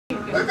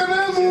Yeah.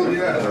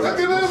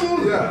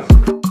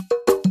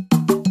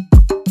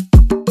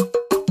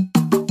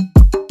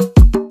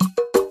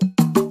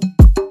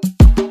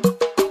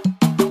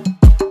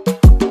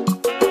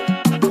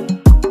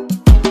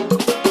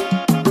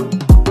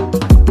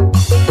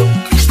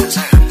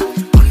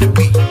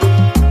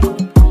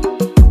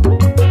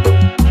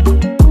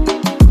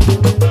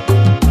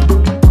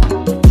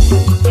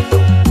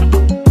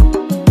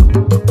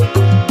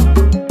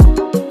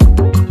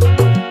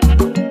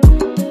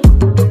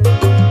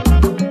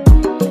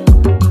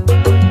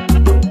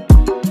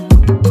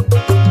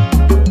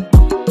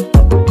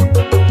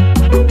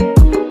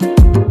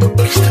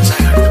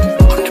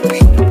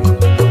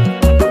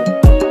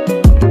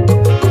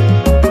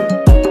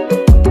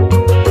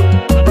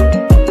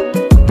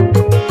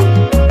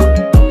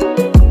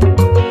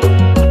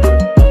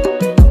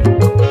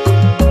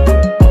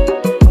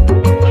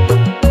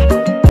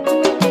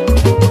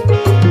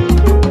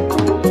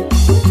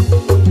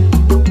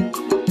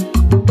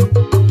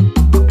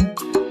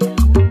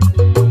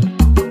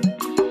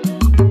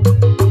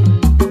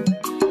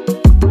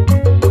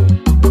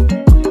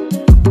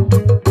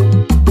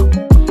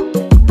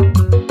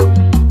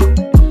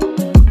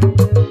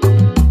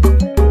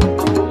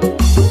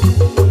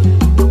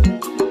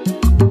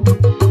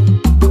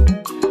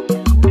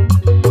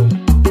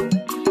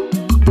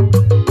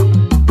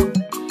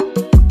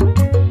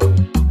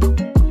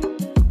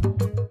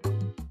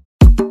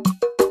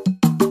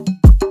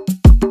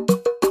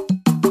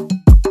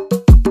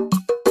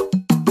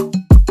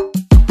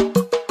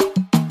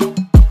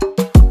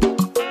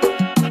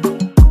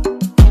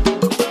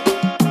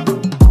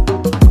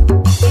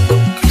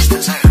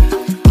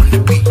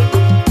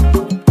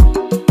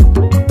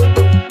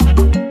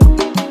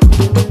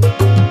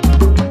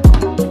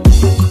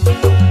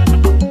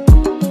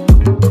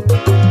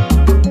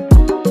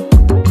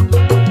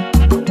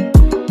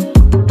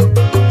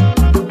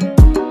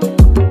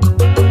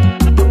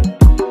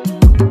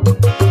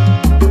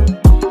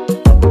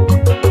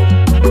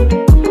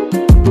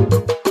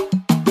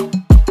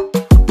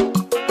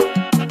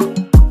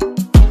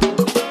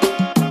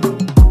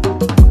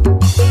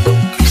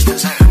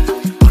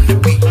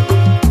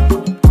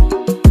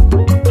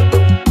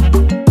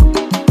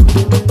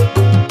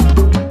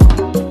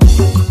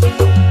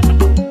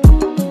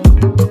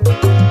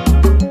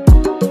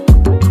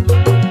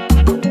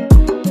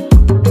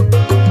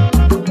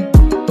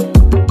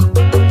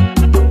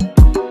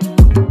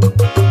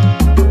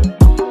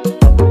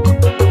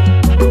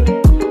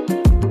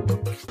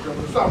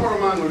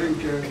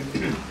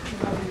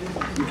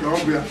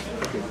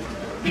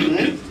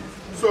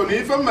 So ni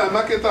ife mma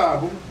market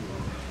ahụ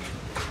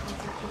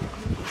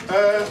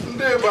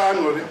ndị Igbo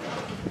aṅụrị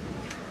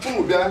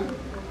ụmụ bịa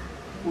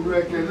uru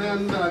ekene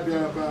ndị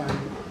abịa be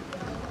anyị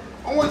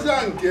onwezia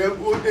nke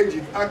eji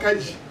aka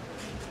ji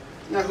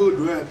nya ha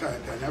odo ya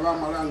tata ya ba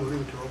mara aṅụrị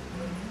nke ọ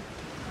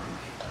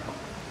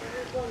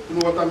you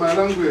know what my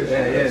language?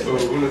 Yes. You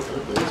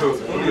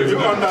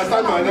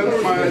understand my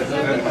language?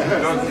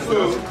 So,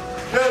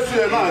 yes,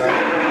 you are you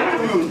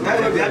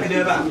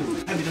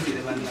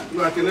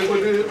are okay.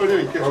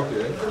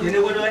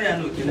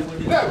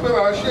 Yeah, but I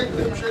shake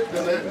them.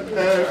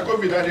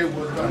 COVID that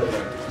was done.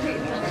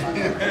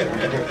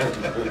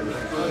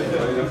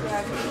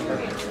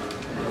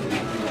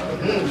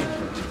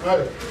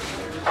 Right.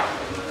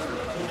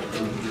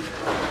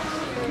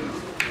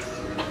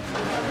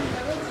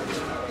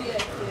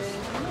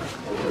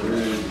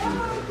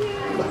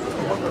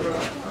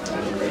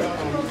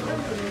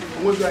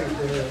 Almost like the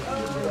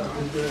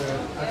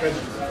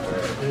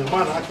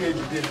man I can't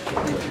do this.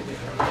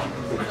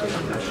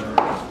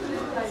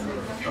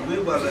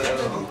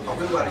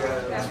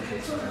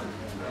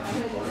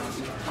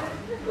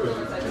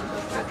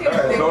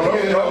 Don't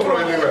go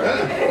anywhere.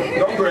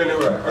 Don't go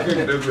anywhere. I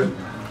can do it.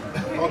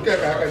 Okay,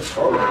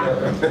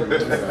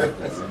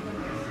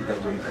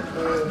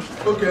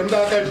 okay,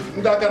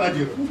 ndaka na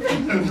jiro.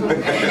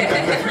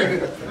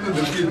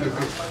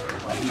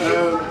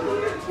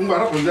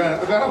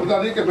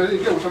 Agora nem que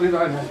você nem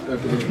vai, né?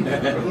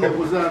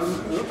 Usar,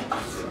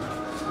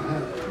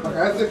 mas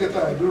essa que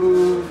tá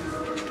do,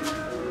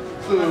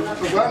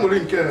 vamos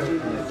linkar.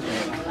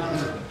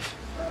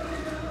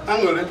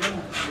 Angole,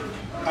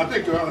 I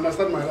think you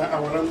understand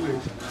our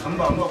language.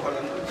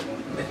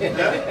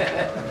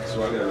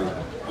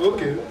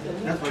 Okay.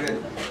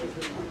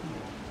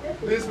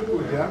 These people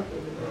here,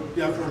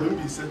 they are from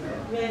MBC,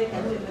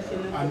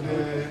 and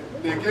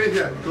they came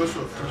here because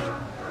of.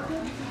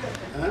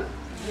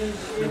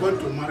 They want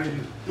to marry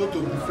you, not to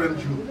befriend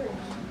you.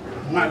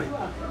 Marry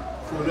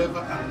forever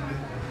and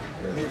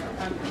later.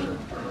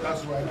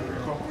 That's why they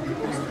come.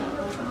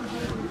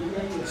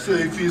 So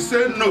if you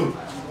say no,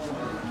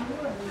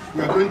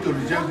 we are going to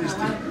reject this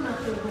thing.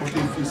 But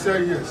if you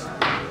say yes,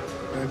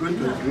 we are going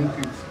to drink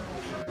it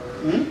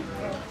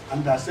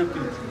and accept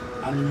it,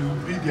 and you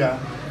will be their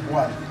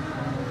wife.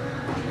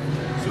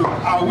 So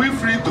are we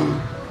free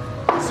to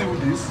receive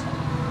this?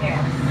 Yeah.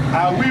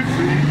 Are we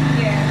free?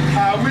 Yeah.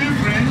 Are we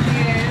free?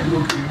 Yeah.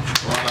 Okay.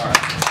 All right.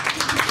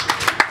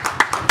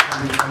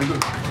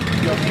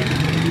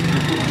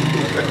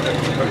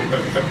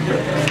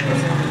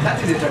 That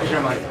is the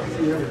traditional marriage.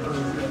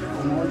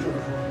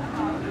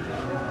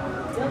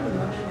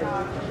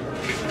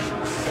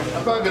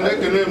 Abagana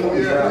ekele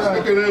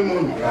mu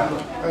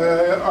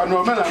ana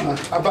omenala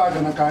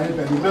abagana ka anyị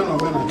bịara ime na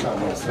omenala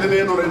dị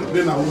n'ịnụrụ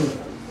dị na nwunye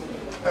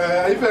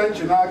ife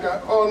nchi n'aka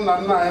ọ nna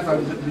nna anyị fara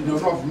bido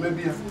n'ọfụ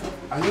mebi ya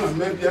anyị na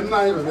mmebi ya nna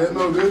anyị bịara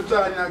eme oge etu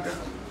anyị aka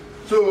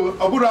so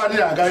ọ bụrụ anyị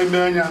aga ime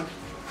anya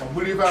ọ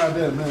bụrụ ife a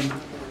dị eme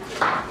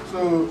so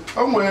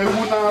o nwere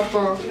egwu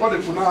na-atọ ọ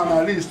dịpụ na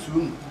list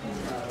unu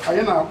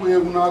anyị na-akpọ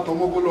egwu na-atọ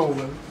mogolo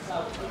owe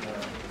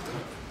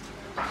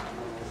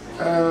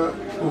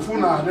ofu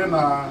na-adị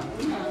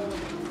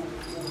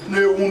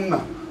na-ewu nna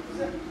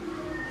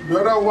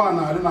bịara ụwa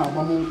na-adị na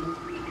agbamnkwụ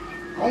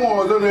ọnwa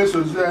ọzọ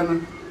na-esozi enu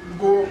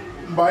bụ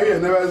mgbe anyị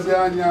enebezi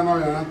anya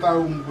n'ọya nata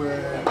mgbe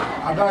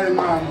adaghị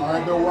nwa nọ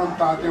ebe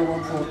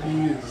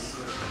 130-140 years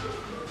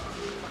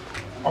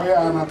ọya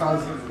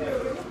anatazi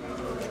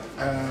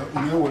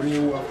were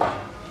ewu afọ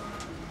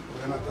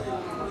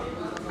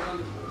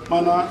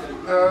mana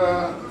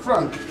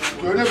Frank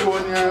ka onye bụ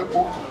onye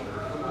ụka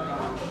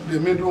the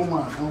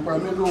middleman, the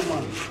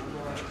middleman.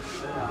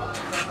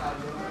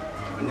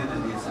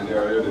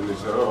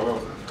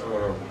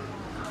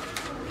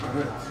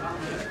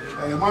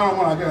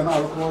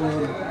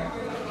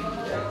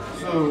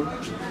 So,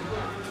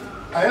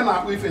 I am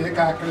not with a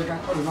car,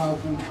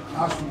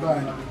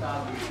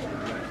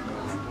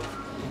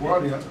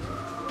 warrior.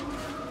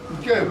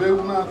 Okay, we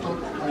will not talk.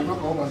 I know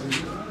over the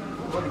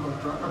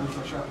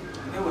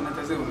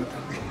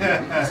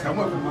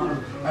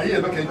I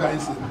hear the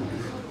guys.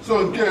 So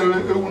nke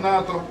ewu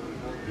na-atọ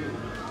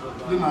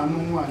dị na anụ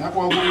nwaanyị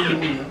akwa ọgwụ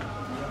nwunye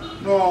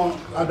no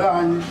ada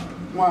anyị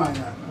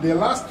nwaanyị the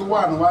last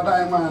one wa ada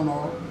anyị nwaanyị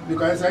nọ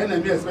because anyị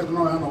na-eme expect na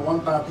ya nọ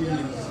 130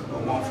 years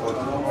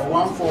or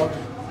 140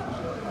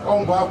 ọ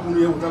mgbe akwụ na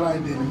ewetara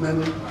anyị dị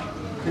mmenụ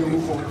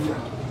ewu 40 ya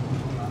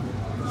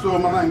so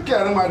mana nke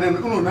a nwa dị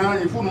unu na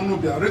anyị funu unu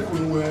bịa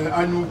rekunu wee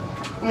anya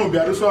unu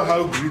bịa rụsọ ha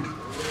grid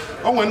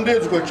o nwere ndị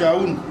ejikọcha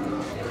unu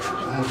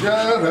bịa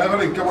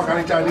rere nke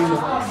makarịcha niile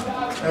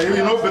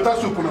you know better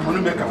soup na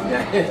money maker.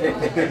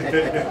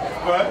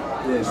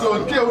 So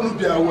nke unu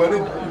bịa were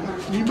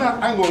n'ime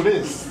angle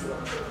this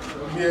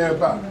bịa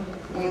ebe a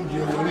unu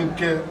bịa were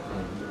nke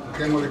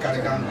nwere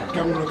karịga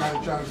nke nwere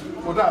karịcha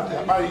for that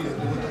akpaghị ihe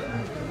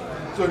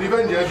so the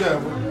event ebe a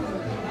bụ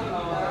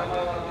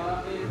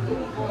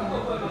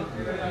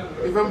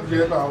ife m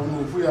bịa ebe a unu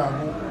ofu ya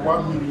bụ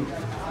 1 million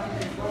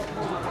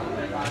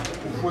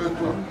ofu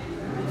etu a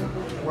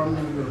 1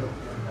 million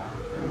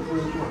ofu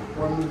etu a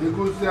 1 million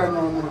egosi anya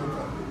ọnụ ebe a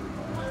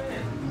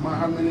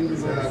how many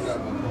minutes I got?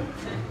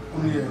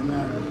 Only a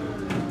man.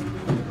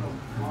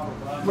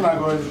 When I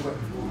go,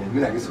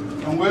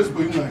 I'm West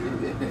Point. But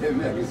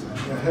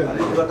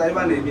I'm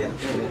a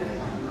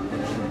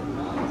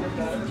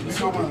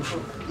so much.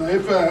 Now,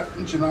 if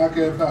I'm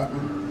Chinaka,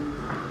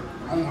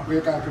 I'm not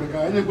going to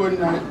any going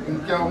in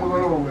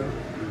Calmar.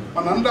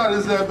 And under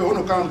is there,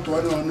 but count to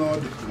another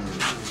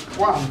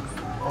one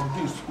of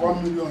this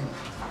 1 million.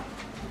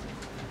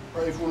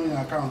 If only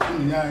account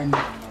in the line,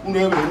 who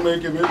never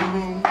make a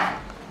bedroom.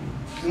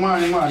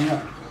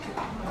 Mwanya.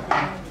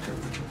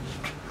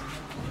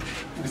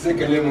 Bisa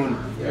kelemon.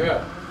 Yeah.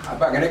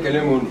 Apa kena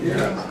kelemon?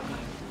 Yeah.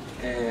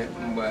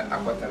 Mba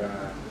akwatara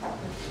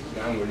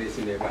na ngole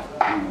sineba.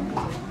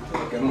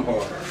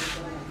 Kemho.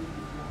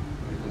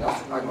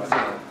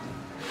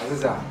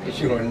 Sasa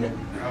ishironne.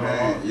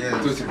 Yeah.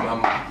 Tusi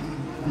mama.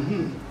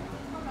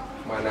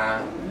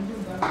 Mana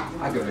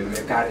agabe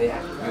me kare.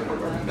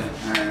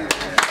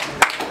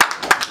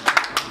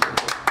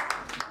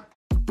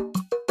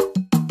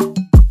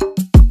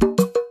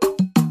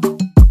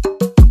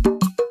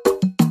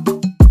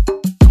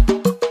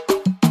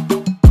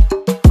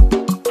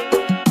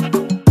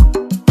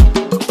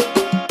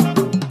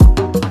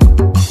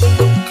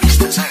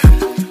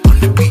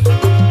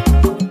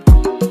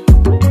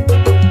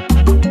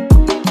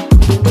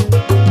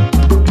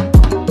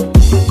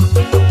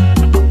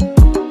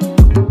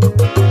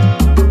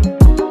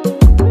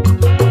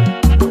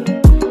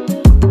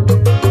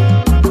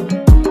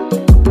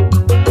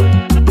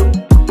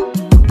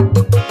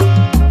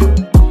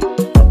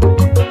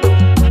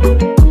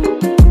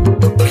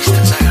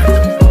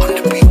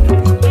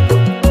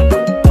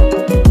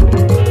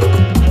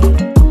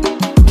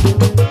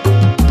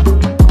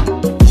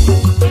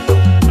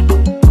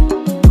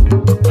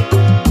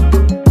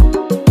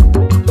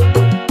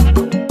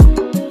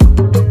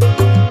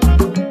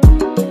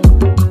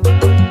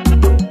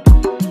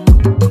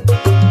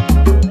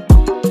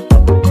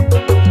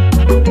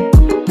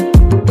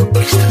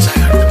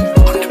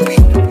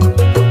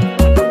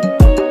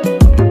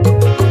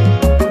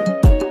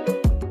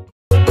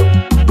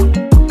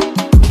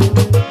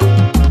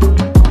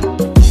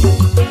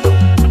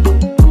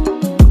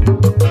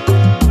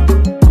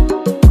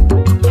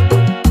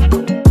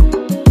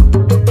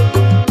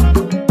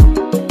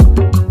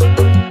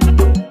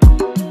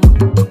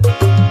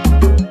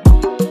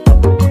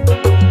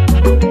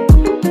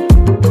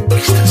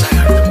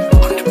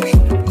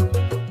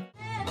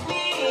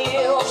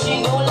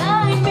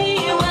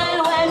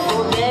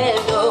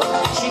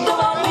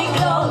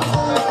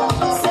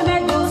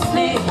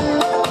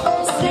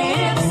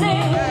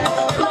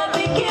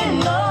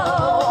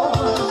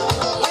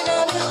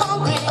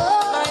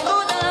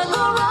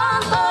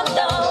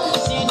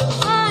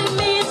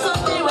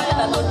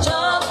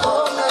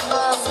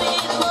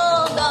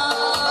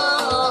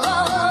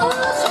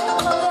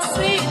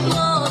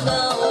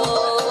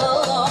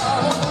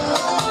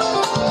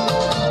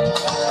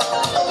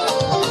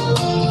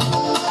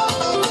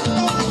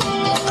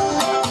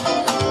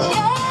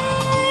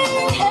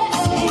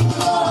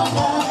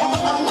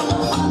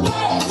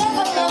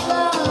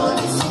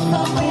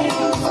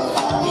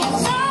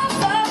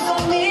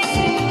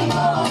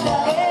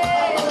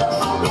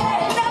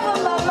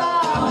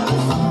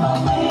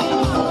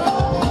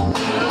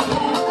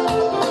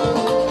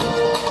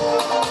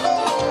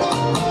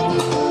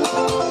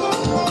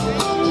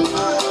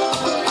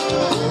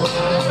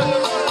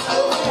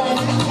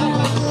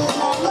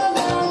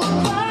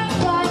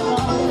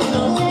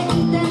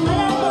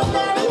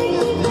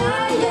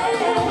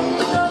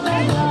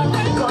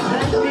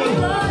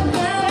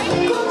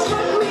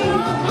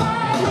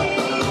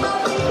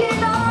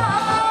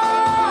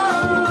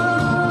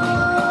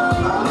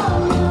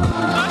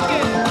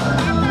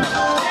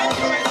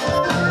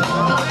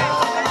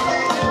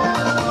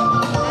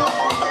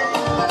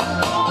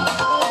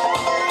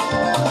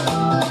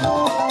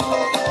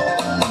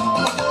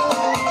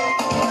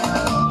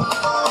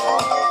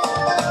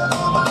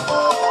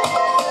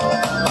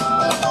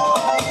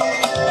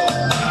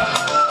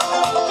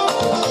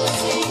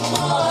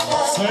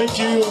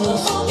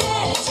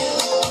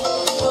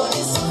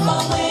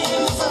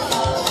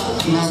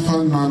 N'afọ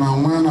nna na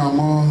nwa na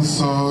mmụọ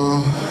nsọ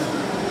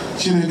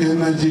Chineke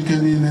nna jike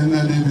niile nna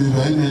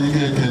dịbiba anyị na-enye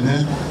gị ekele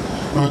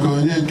maka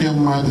onye nke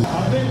mmadụ. I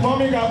think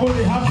mommy got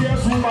the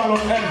happiest woman on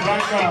earth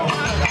right now.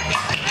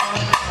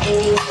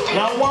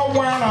 Now one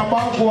man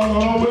about one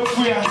on the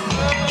way.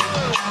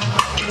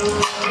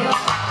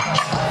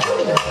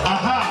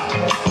 Aha.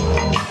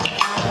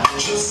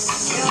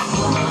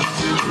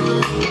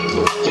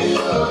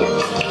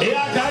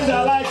 Yeah, guys,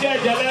 I like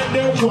it. Get it,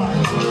 do one.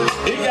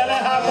 You gotta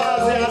have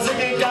a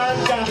singing can.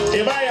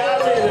 If I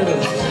have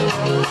it.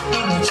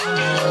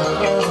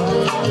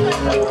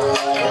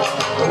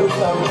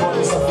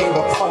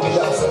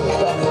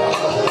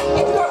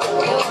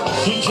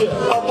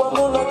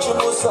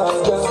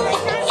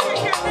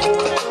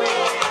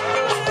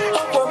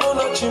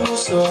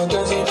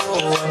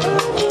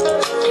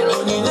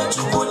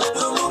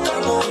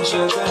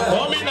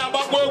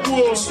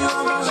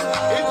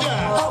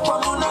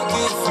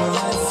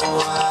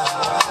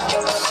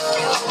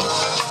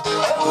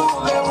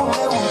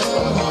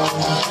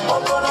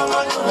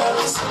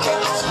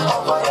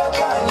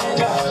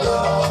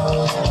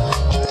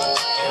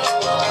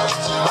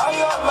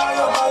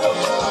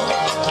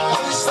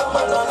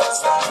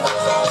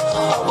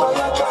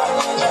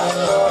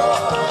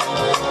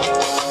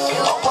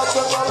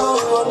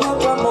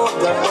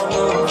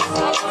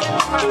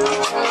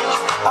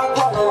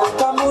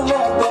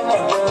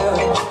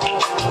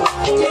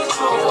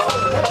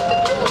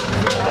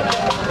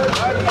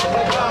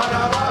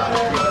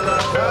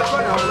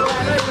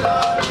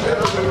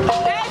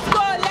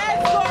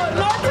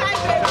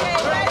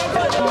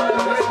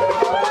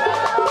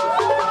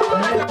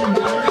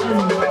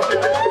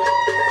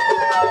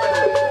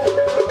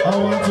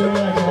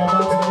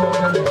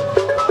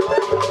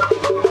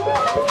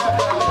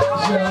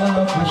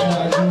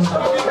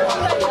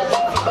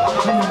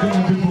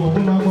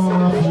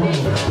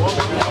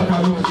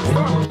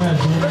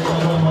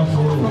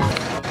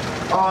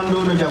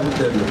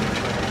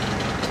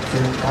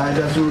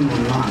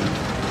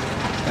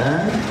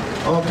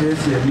 Okay,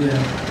 see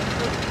here.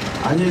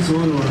 I need to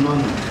know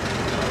none.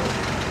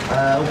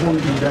 I won't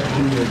be that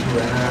good to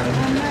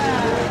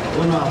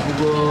an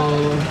go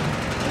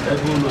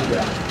every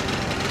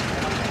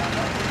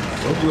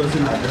what was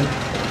another?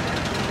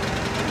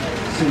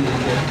 See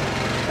again.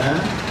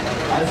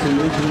 I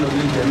salute you,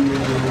 Norwegian.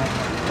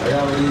 I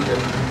have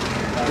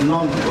a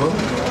non.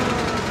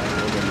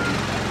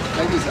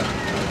 Thank you, sir.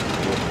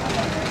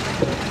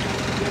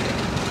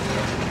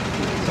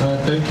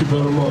 Thank you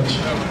very much.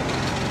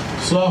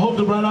 So I hope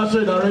the bride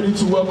are ready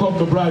to welcome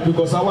the bride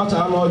because I watch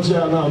our Lord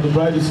here now. The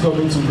bride is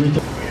coming to greet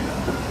her.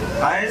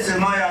 I say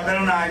no, I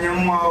don't know.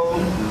 I'm wow.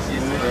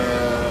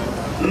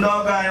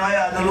 No guy,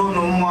 I don't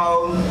know.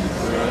 Wow.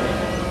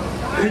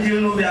 Did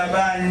you know we are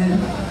buying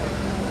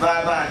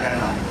Baba?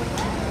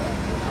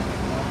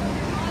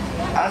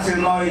 I say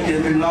no, it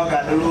is not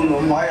a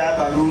room. Why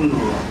I don't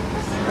know.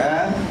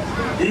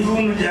 If you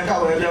want to check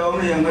out where you're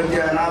only going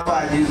to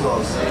buy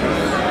Jesus.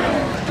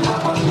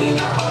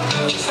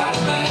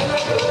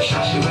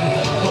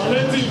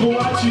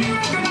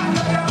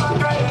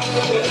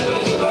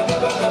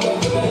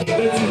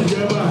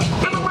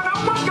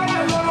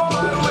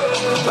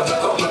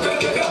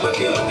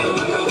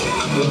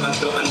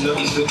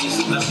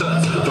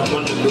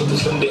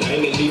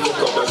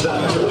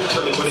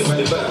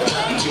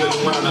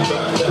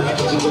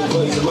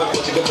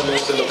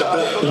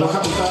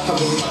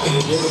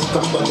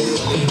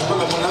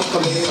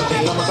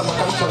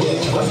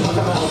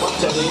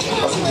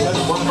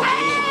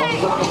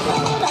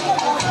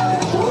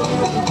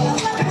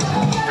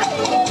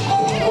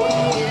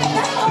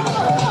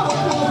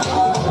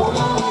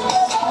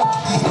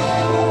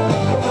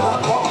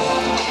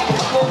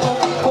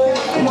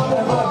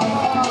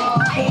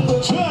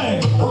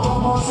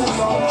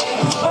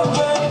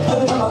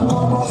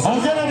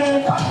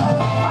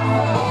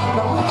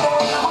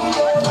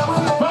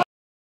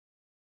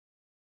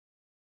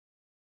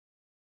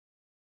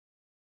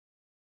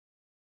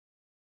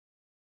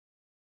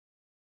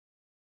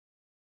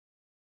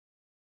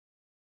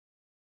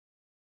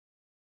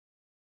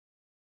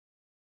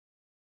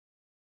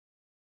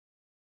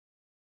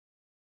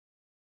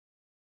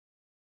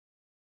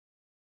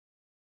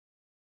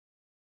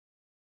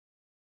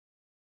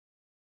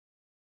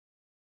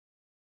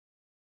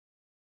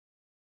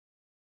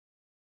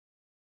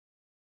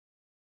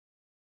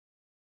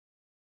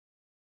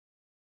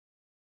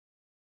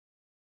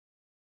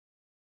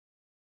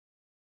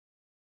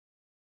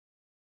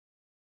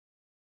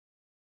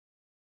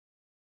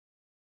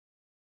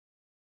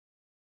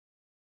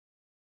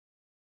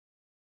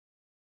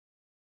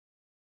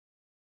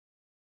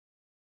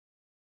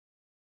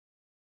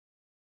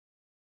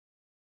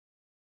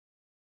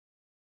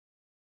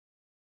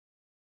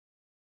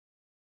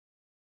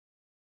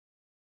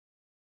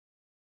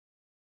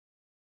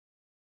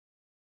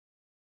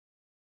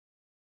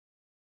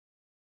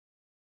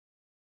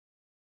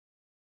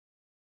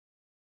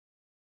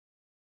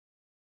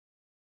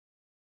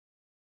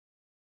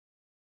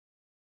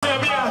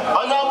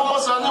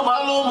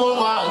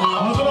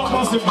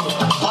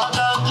 possible.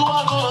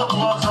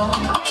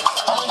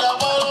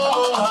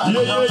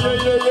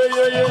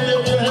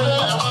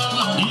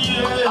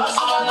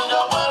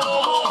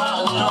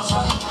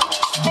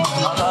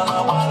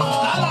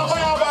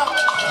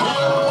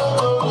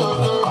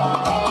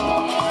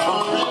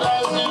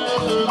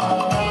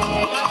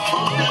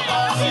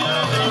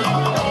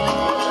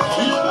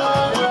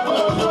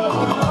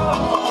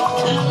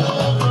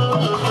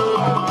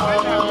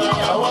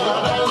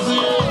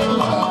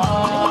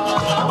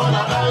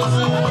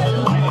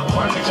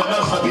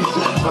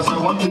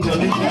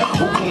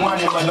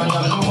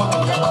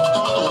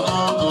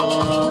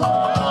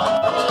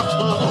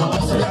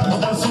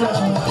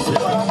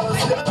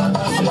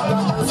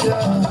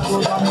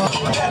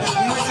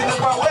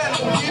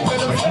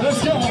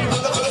 Let's go.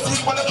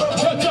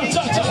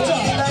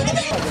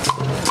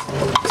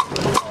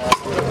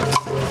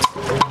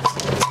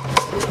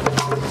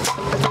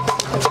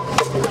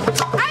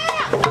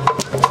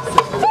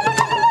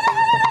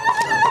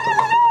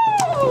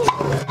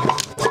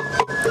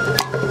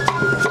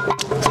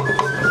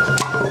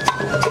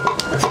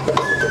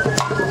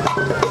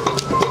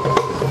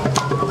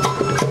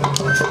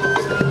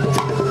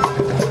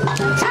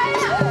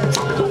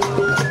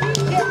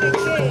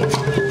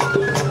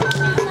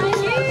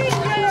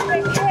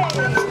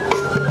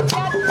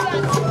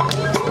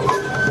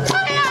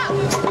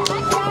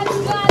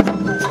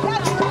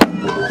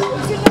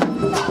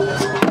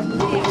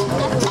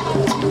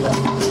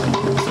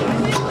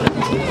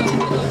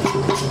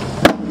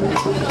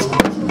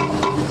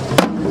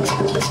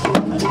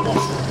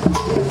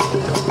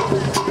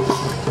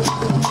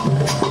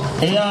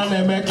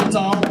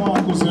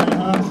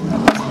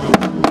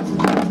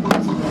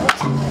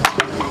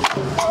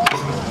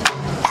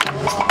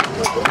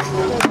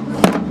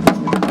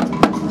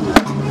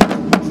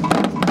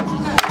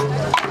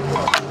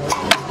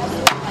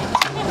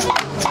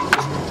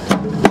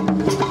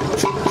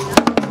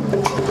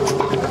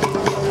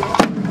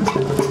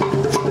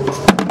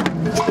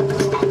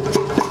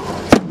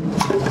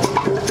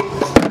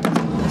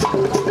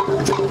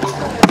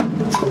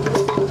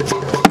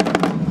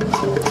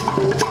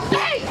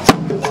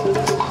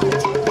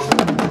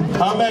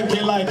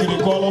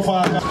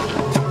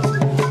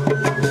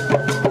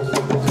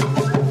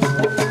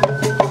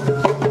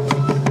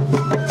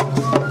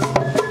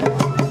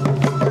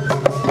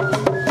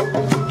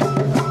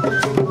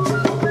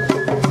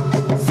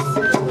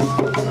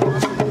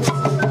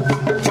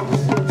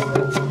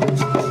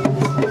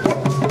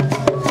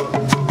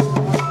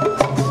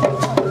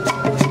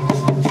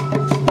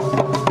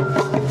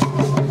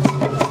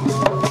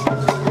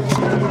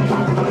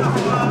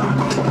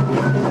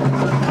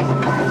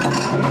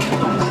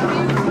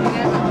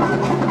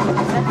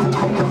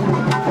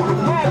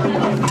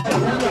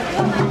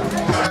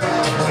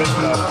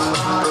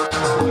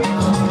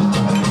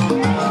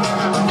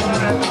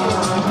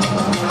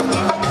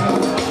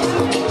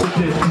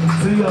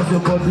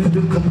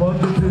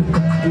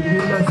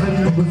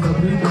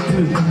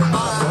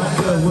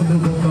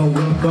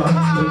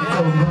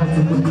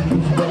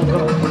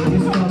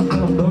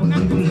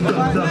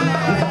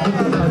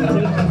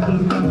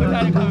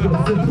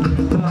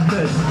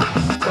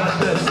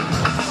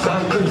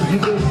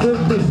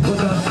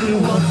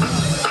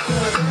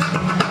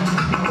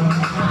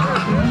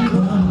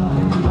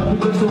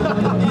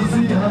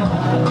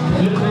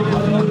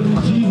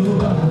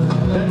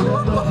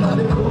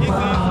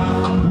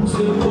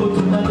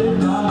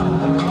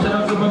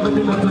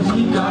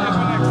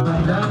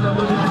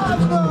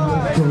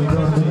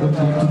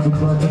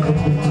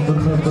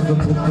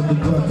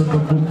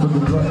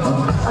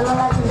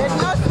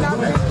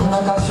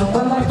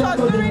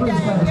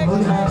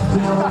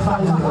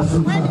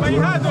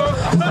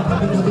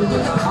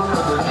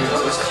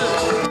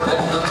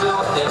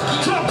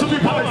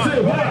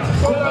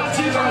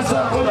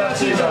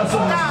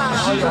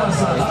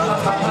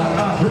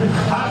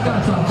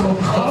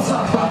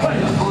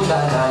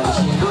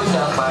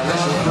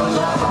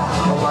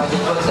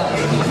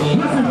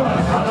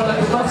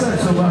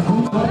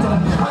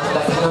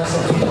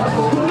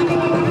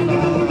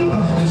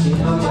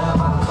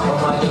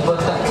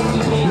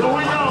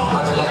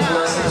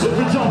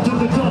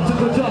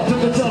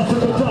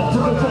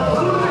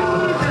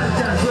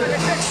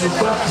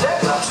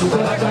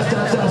 Sugar,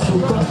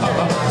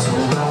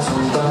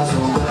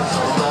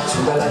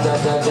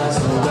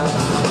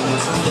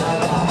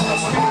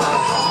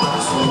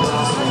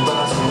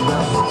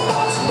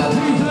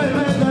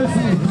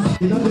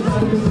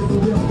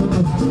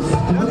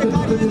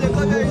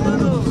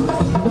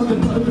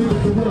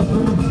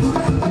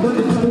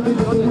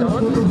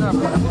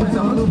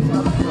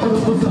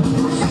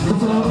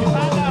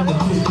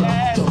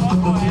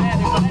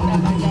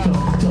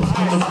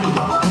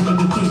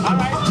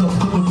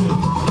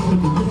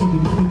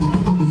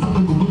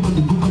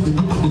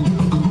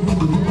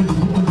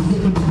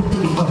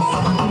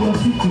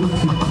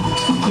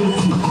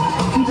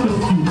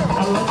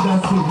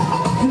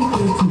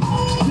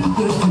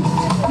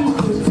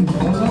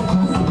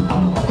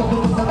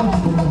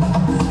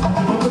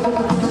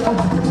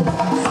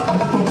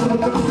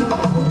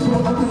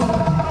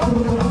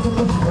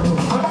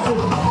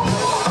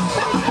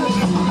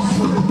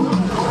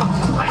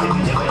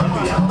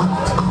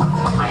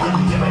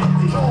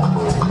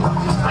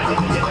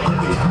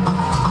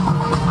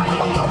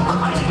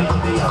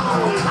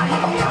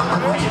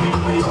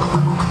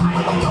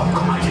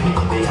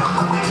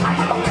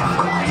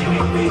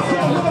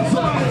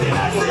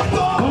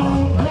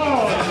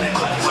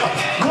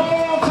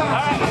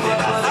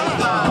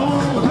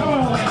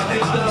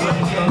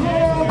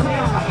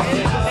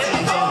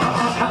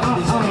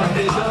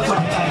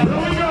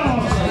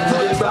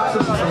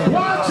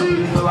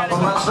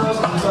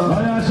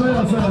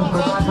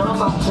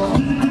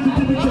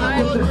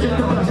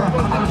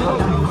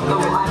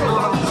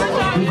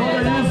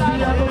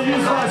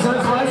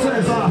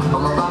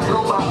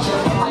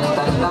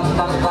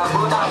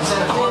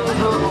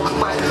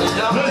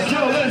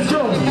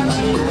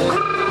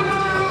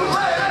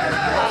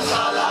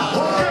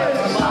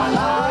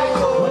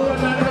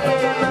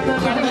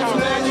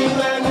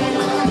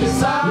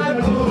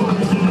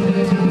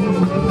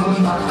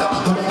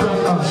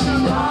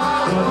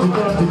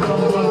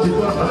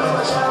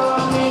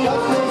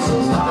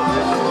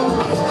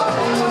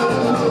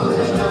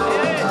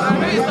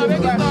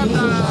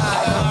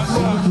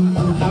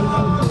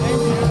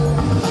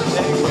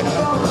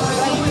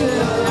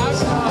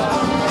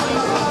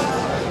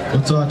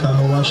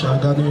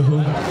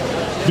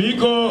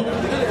 Biko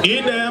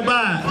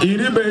ineba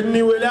iribe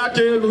ni wele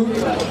akelu.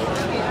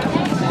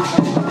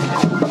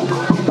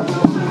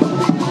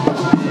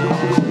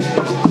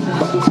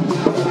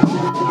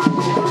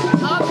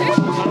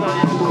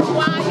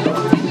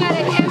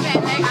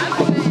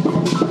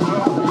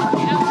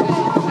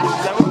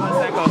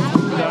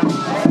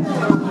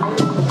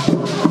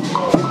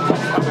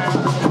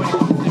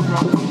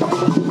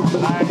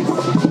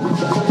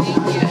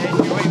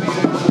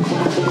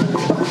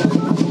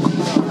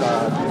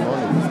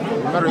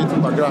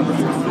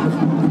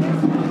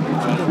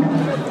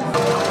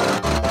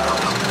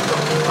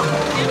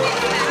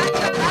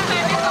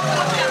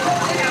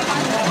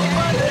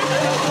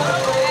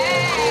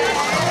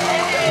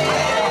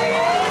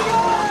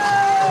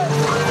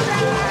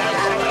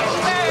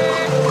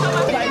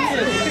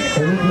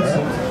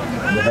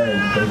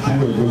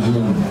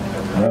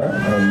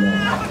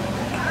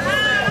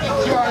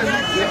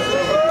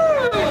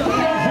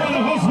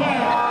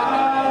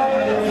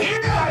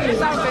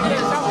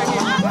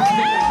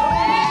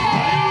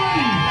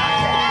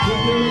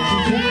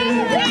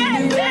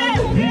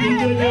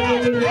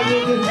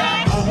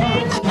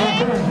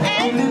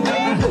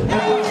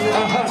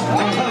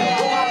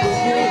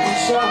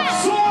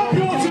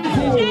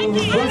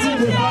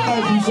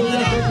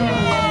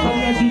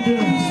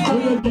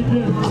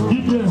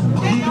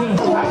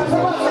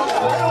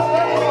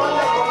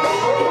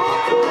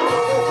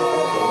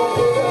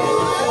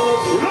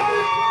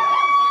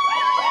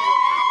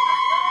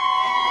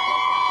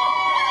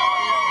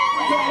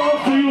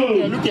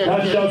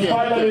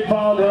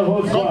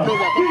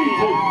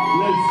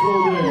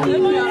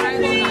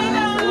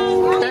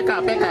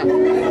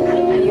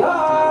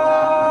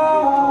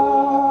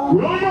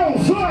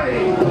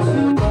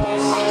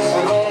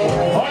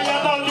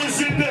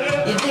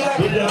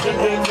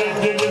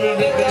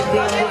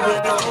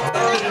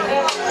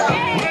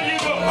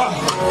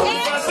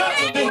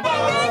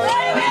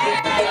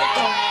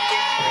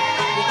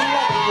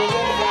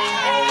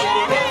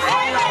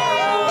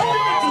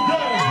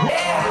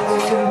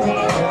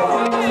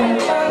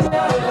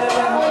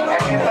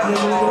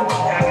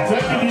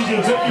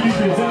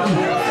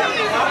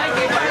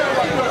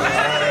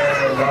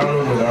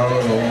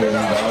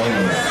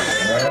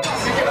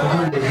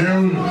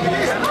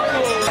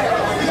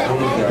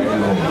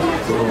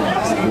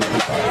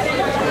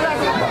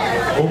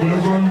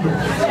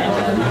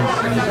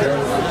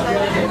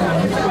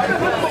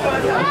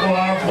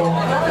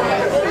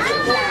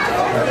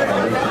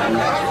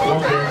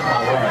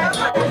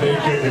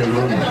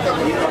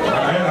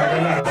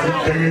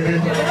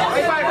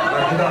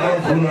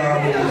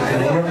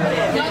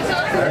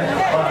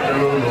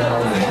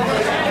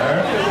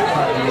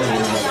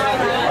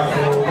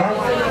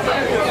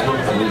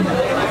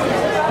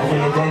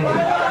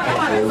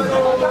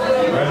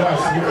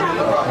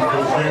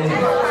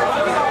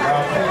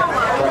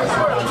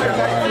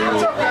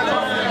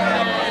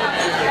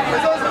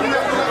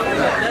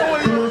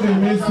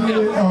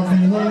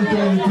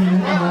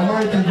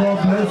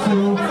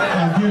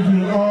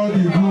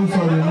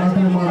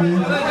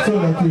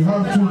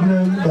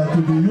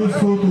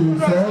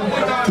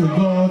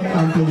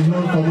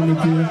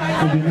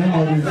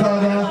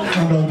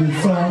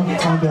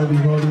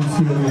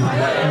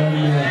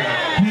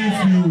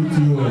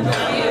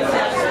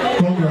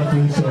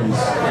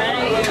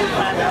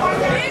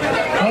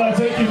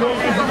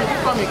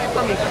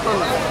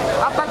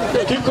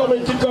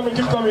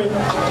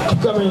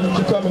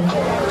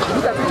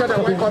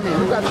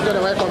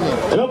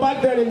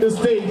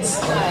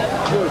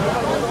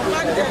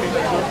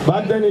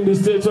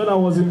 When I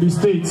was in the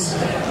States,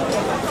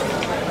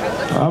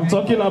 I'm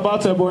talking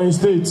about Ebonyi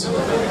State.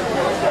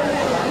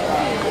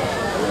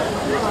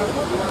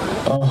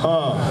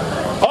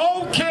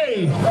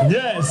 Okay,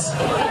 yes.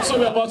 So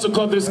we are about to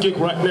cut this cake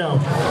right now.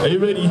 Are you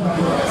ready?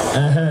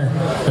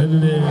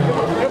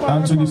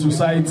 And to the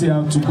society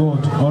and to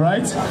God. All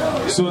right?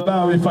 So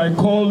now if I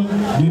call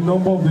the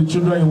number of the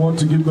children you want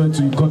to give birth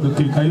to, you cut the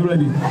cake. Are you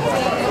ready?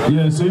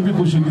 Yeah, so you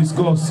people should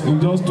discuss in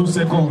just 2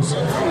 seconds.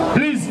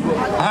 Please,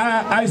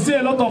 I see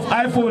a lot of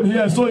iPhone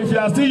here, so if you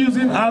are still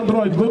using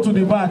Android, go to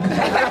the back.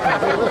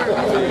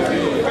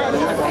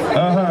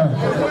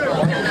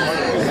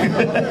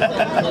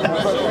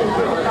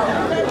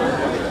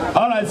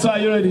 Alright, so are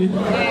you ready?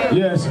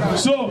 Yes.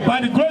 So,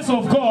 by the grace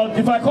of God,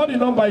 if I call the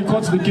number, you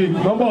cut the cake.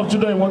 Number of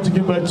children you want to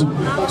give birth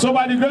to. So,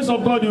 by the grace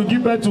of God, you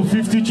give birth to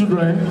 50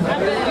 children.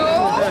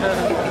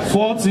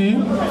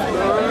 40,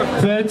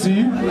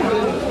 30,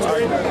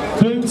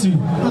 20,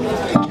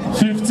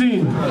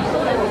 15,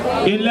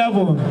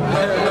 11.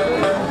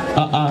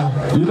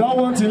 You don't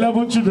want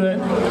 11 children?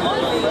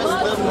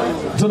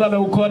 So that they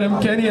will call them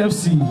Kenny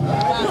FC.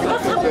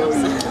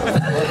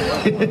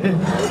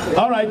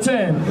 Alright,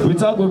 10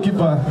 without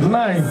goalkeeper.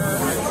 9,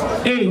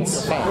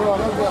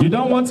 8. You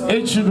don't want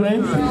 8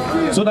 children,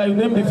 so that you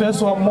name the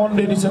first one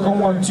Monday, the second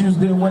one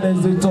Tuesday,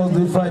 Wednesday,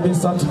 Thursday, Friday,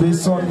 Saturday,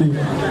 Sunday.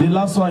 The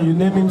last one you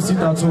name him sit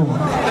at home.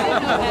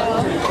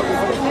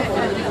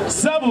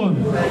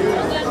 7,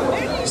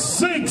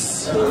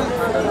 6.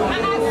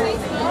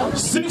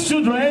 6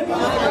 children. 5,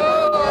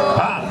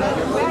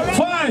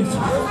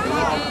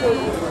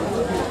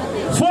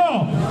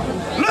 4.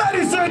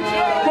 Ladies and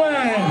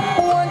gentlemen.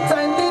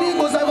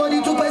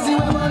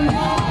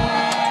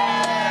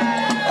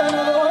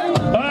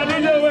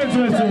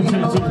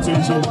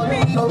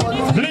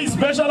 Please,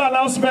 special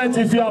announcement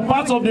if you are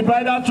part of the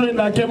bridal train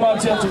that came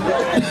out here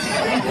today.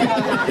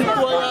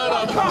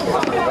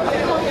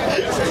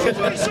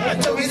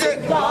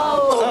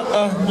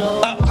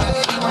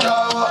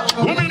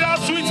 Who be that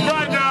sweet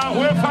bride now?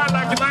 We'll find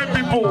like 9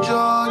 people.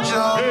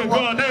 Hey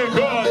God, hey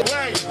God.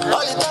 Wait.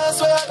 All the times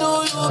where I do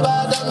you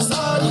bad, I'm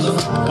sorry.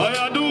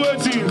 I do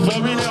waiting for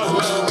me now.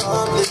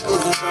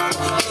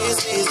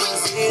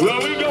 Where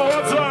we go,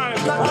 what time?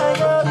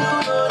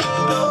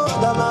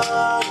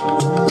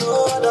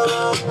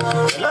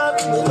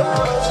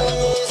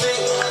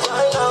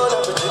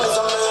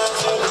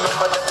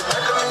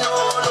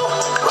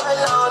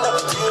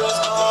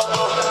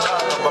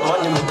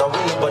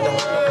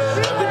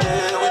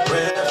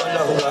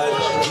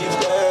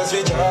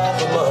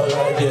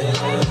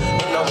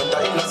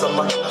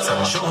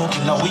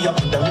 Now we up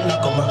with them in the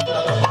coma.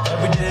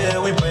 Every day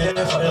we pray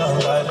for long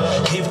life.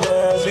 Give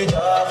thanks with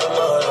half of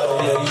my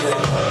life. Yeah, yeah.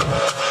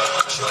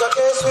 Sugar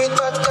cane sweet,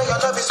 but your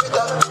love is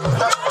sweeter.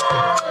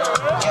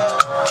 Yeah.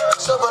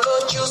 So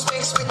balloon juice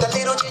mixed with a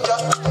little ginger.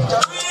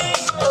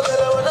 Oh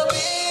girl, I wanna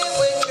be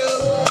with you,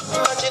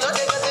 but you know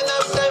they got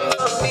enough time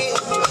for me.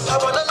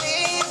 I wanna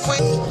live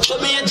with. Show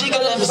me a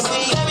jigger, let me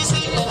see. And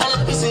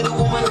let me see the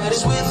woman that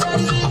is with. I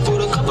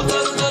put a couple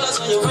 $1,000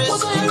 on your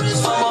wrist.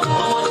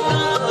 Mama, they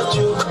got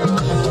you.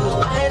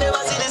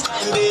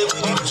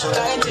 Some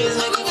kind things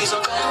make me feel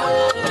some kind of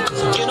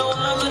way. You know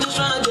I'm not just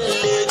trying to get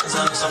lit.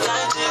 Some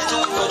kind things do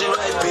it for the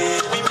right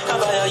baby. Make a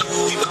buy you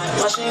with my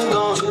machine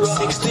gun.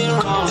 16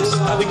 rounds,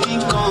 I be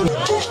King Kong.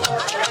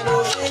 I know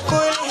she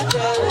could eat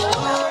that.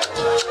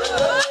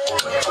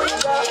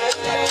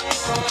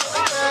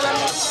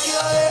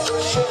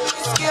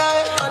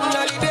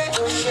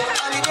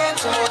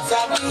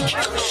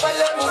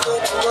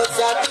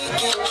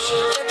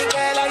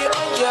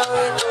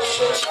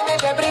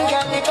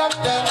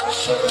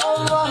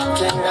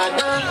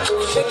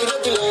 Shake it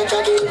up like I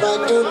did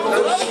back to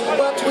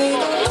but we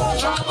don't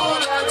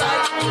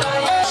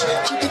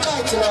shake it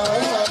tight to my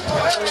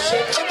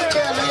shake it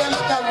girl, you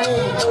look at me.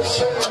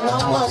 Now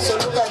I want to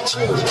look at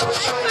you.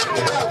 Shake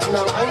it tight to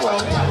my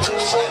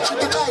shake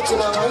it tight to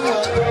my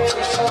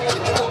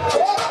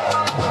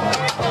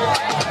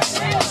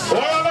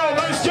Well, now,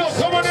 let's go.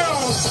 Come on down.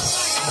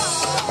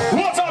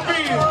 What's up, B?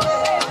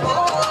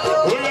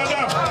 We are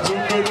down.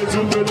 There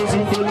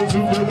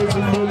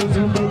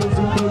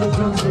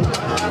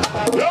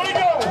we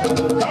go.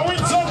 Can we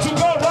talk to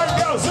God right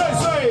now? Say.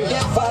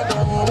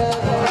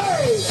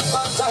 Hey.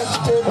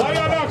 Oh,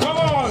 yeah, now, come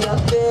on.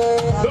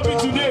 Don't be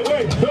today.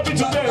 Wait. Don't be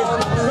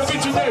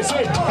today.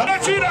 Say. And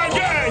let's see that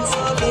again.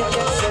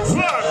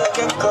 1,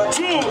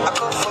 2,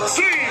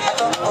 3,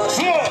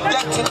 4.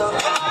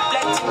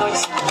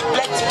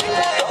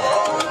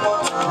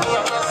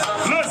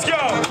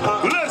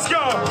 Let's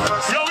go.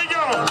 Here we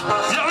go.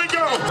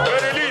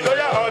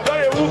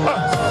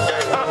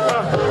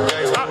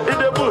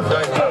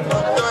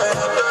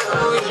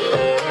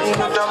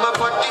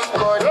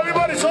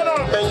 Everybody shut up.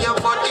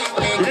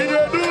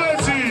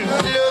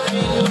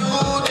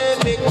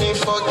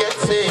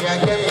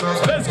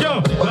 Let's go.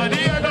 At the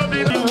end of the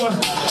new one.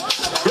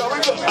 Here we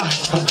go.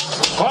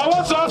 I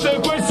want to ask a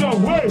question.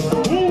 Wait,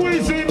 who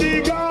is in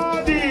the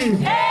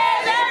garden?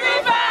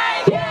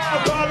 Everybody.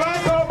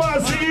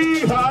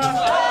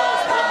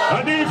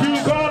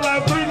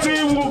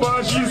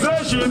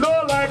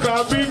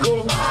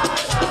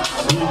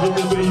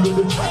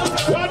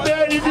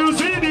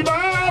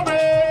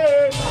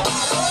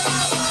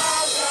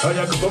 See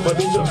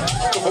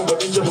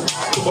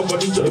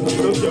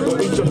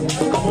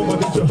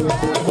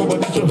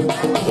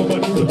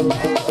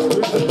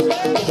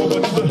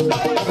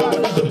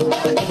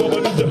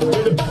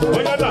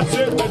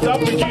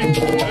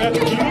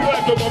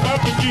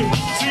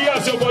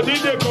as your body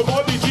they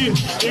commodity.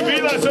 If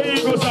you like say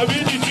you go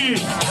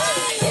stability.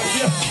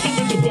 Yeah, give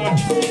me the bar.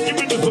 Give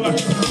me the bar.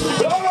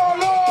 No.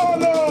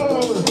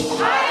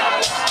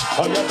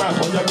 Oh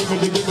yeah, give me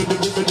the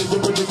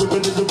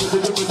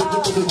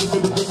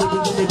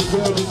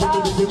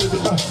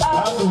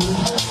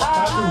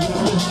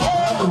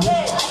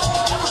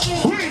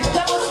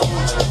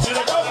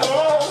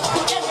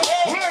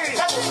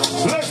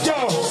let's go.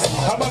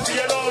 How about the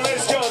yellow?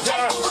 Let's go.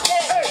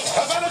 Hey,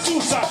 how about the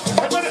juice?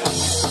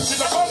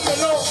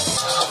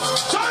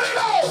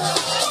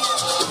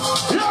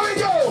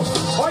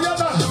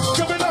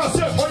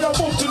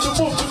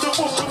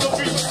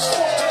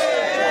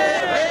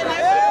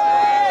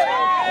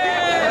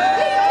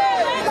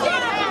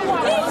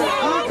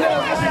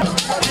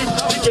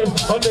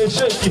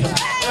 Shake it.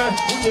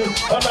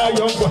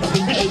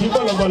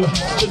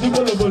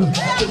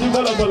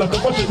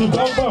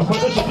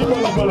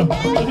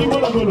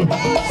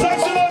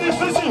 Section ladies,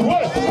 listen,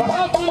 wait. I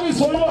have feelings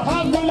for you, I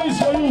have feelings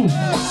for you.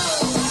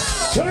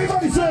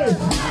 Everybody say,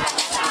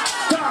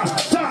 ta.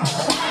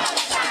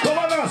 Come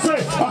on now,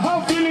 say, I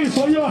have feelings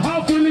for you, I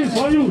have feelings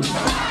for you.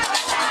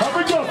 Here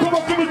we go, come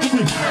on, give it to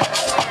me.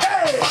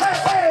 Hey.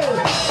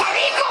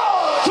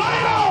 Turn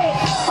it on.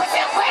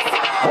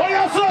 What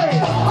you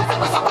say?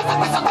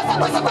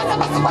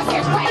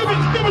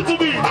 Give it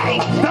to me.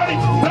 Daddy.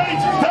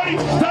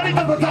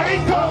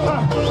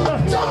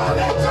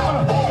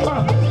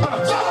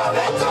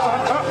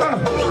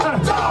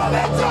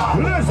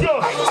 Let's go.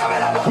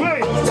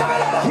 Wait.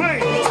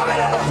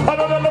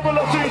 Another level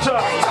of teacher.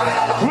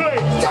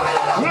 Wait.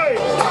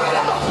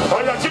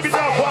 Oh yeah, keep it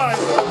down fine.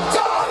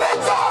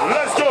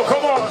 Let's go,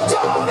 come on.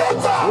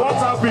 What's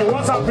happening?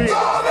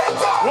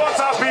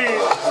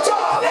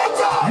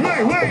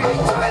 Wait.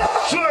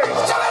 Straight.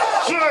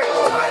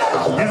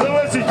 He's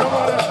always come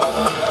on.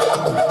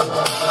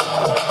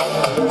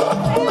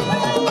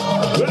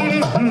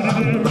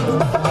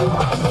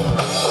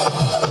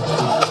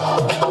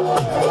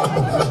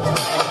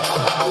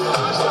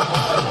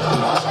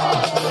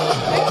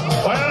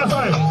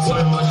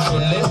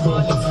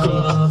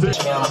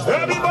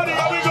 Everybody,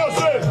 how we go,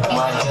 say?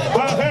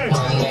 My head,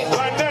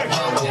 my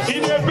neck, he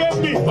didn't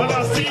beg me, but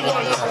I see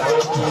one.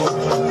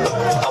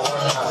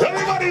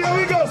 Everybody, here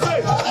we go,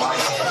 say?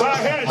 My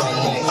head,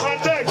 my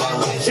neck,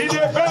 he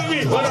didn't beg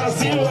me, but I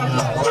see one.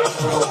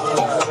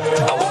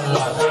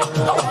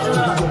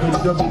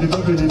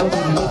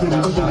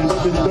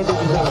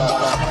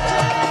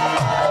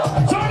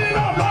 Turn it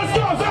up, let's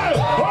go,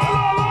 say!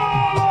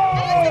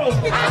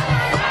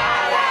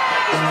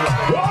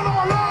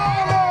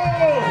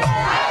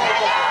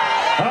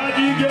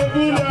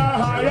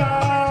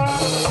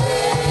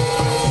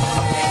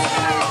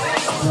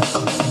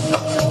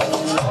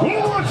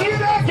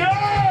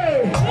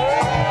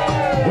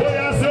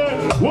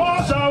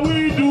 What shall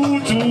we do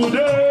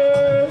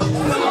today?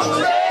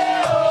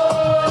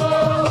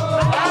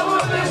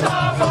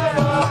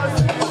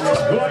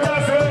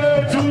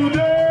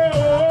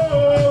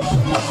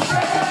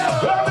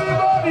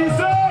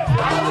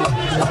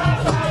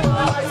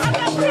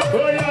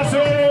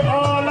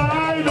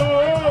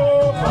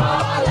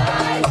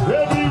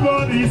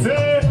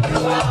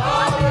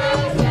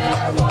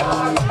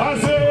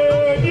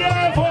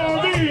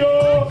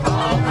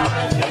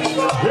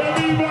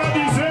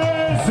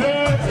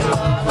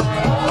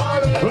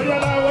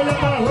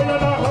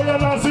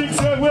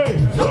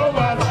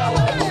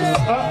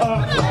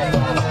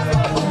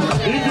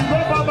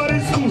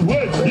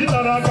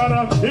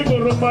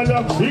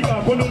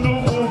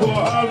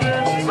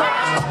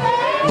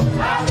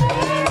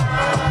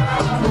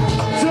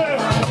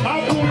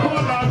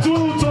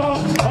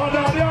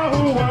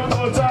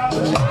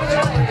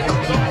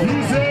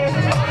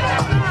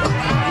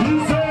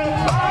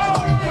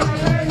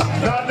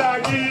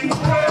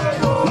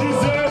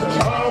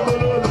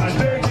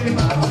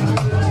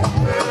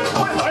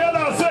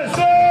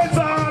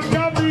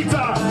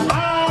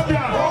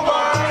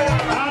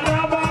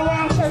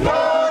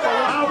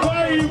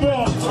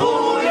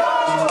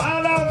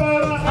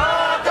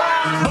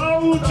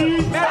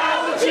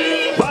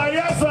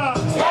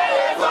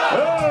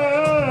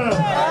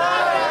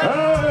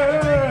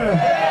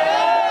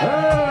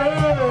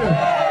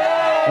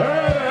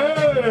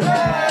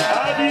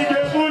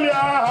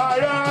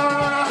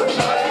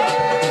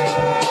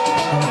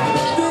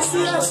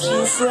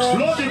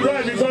 Love the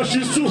bride because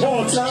she's too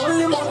hot. Now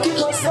only monkey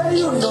can say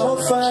you no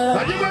fire.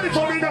 Are you ready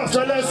for me now?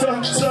 So let's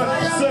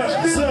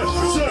Come we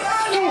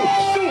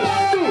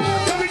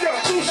go.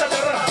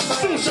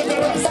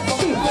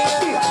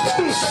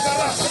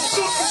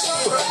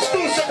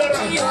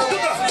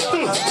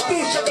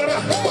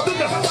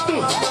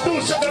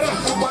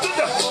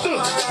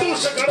 Do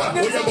shakara.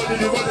 Oh yeah, body.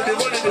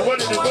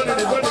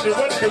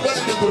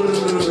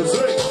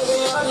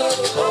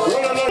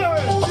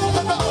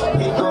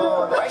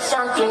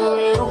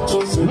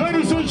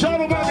 Ladies and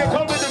gentlemen, they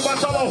call me the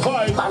Battle of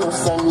Five. What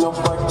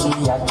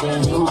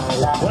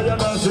you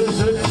gonna say?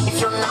 If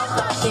you're not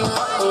talking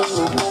money,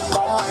 you go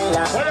for my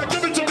life. Well,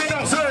 give it to me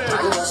now, say.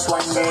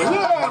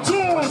 1,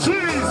 2, 3,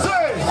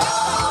 say.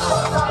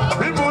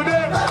 People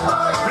there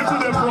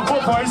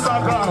propose for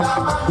Instagram.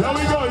 Here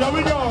we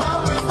go.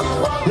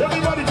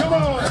 Everybody, come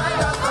on.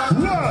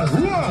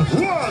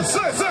 One,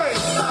 say.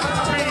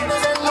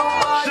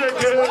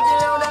 Shake it.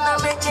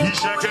 You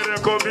shake it in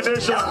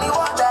combination.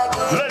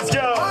 Let's go.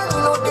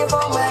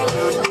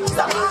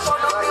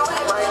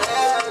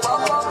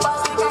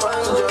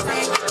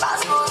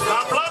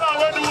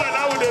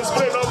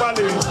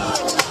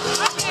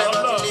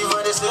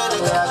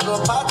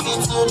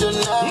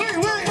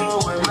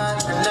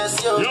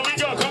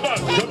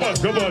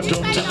 Come on,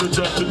 jump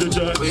to the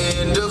jump. We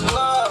in the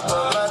club,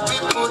 my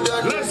people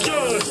done. Let's go.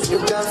 You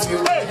can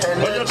feel it.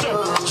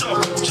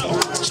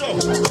 Jump.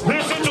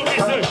 Listen to me,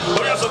 say.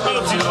 Oh, you're so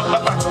guilty.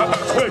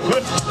 Wait.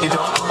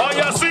 Oh,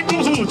 you're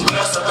single hood.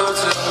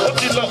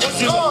 What's it like?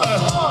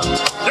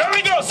 There we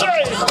go, say.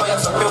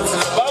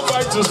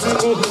 Bye-bye to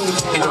single hood.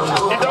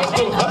 It don't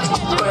go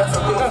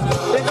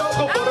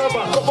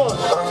forever. Come on.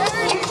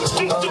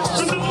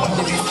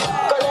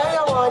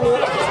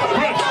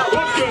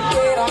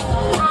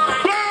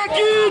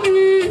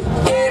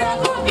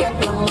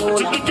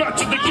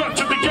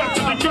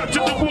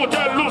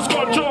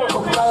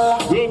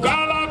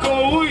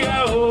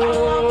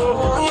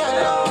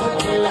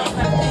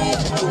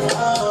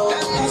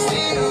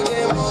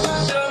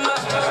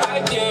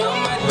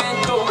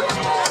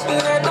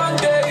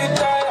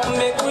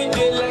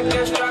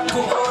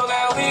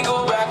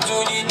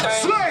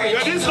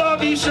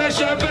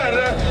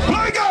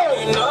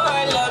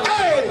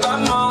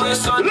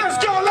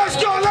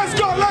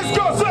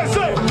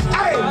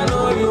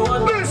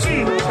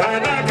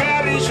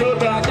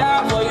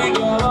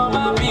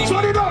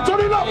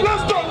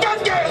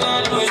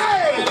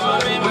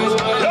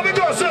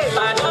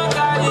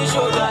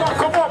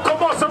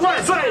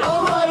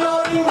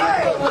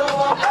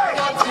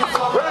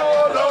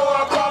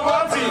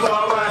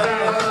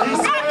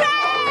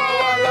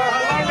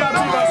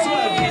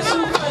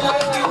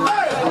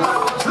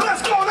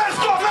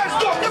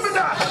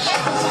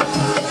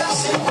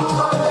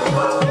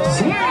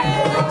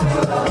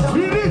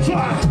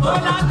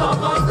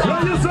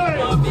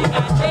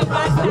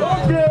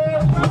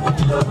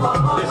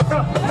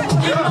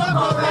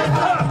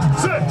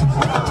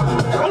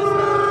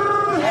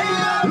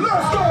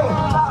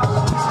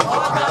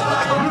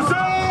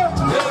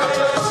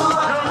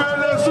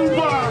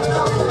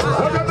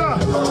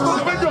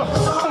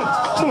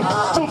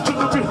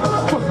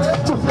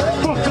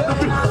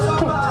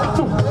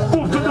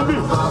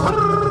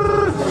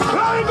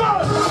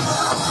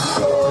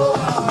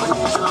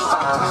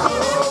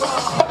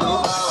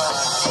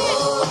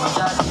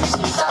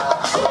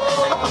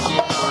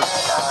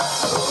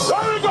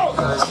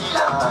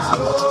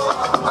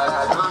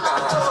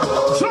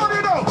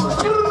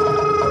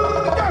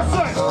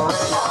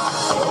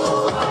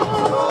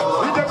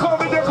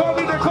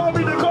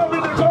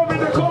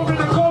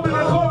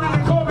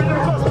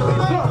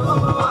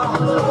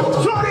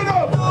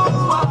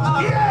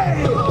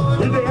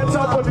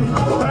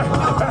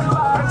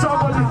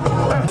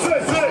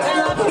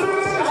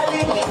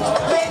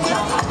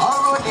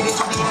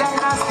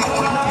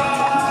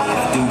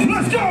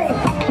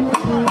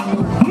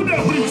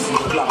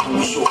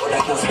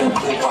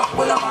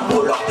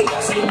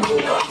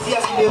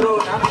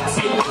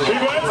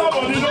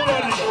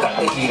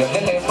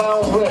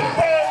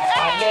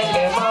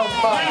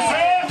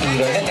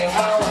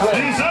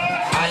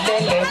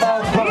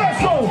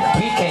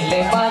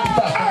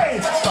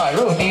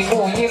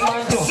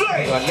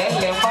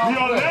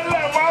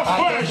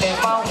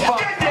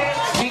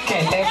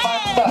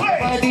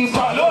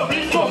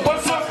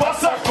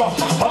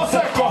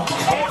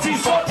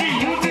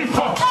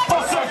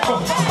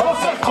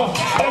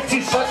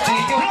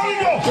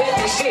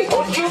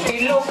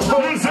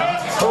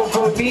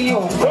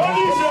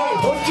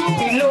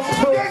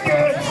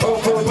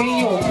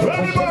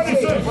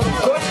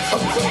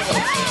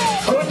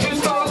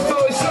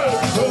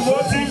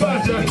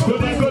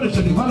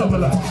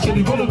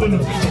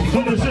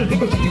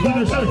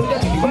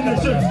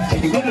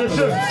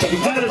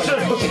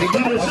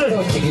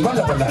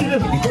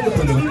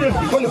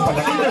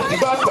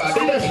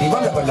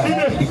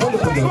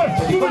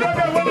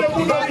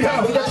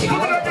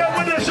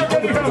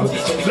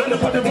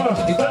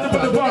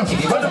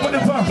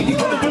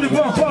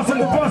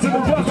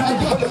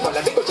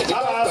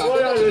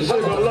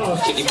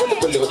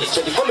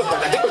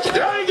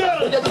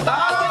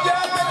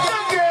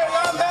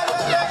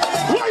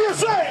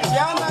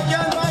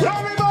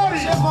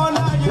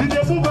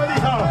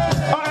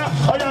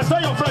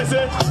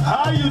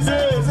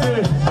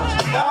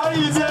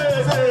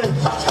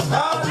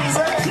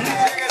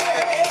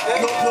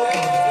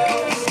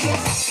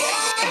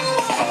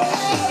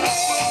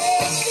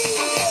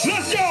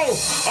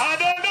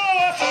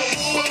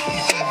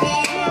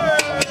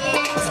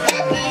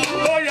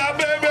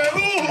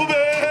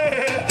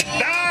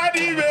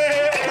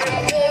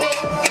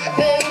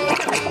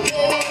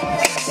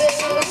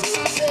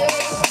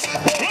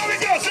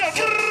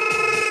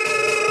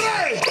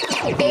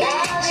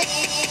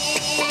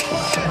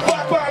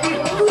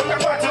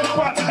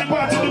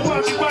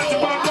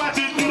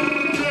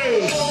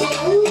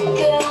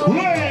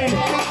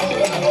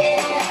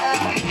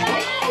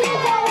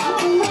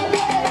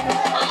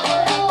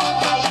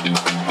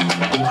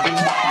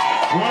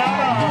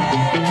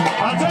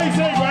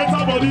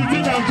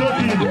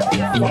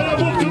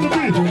 move to the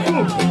beat.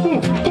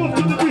 Move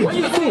to the beat. When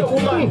you see a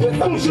woman,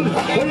 move to the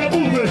beat.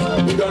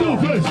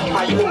 Move it.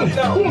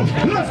 Move.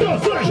 Let's go,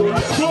 straight.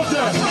 Go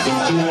down.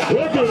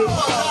 Okay.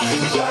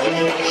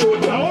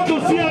 I want to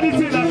see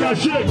anything that can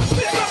shake.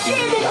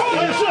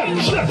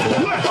 Shake.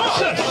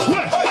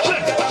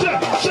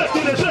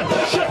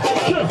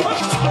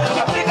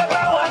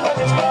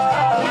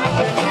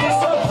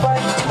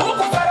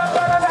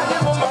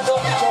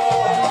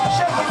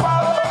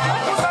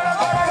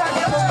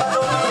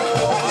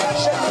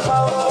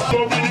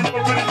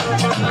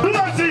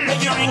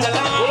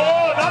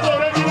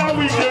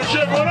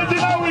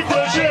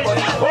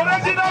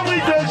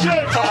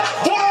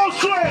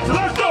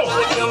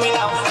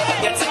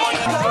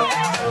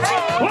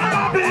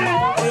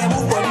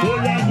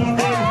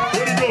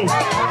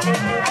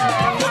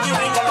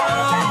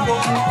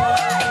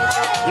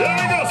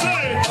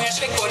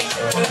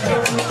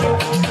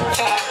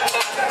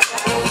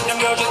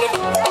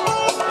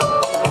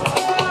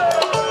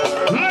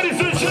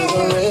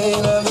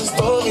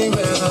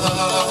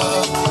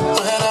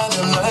 When I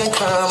them like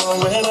come,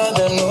 when I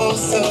them no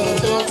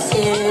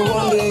say,